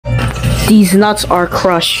These nuts are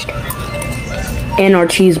crushed and are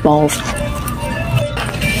cheese balls.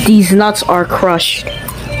 These nuts are crushed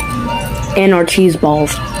and are cheese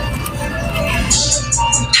balls.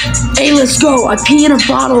 Hey, let's go. I pee in a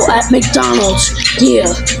bottle at McDonald's.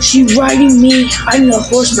 Yeah, she riding me. I'm the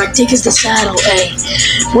horse, my dick is the saddle. Hey,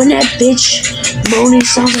 when that bitch moaning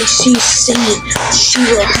sounds like she's singing, she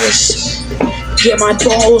rehearsed. Yeah, my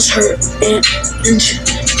balls hurt and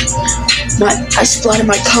I splattered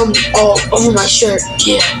my cum all over my shirt.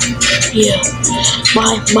 Yeah.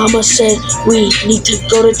 My mama said we need to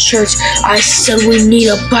go to church. I said we need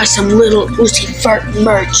to buy some little Uzi Vert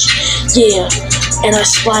merch. Yeah, and I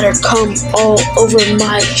splattered cum all over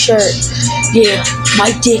my shirt. Yeah,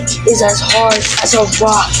 my dick is as hard as a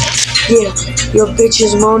rock. Yeah, your bitch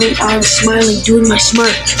is moaning, I'm smiling, doing my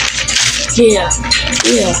smirk. Yeah,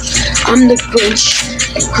 I'm the Grinch,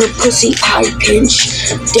 her pussy I pinch.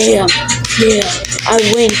 Damn, yeah, I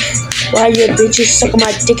wink, while your bitch is sucking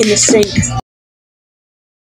my dick in the sink.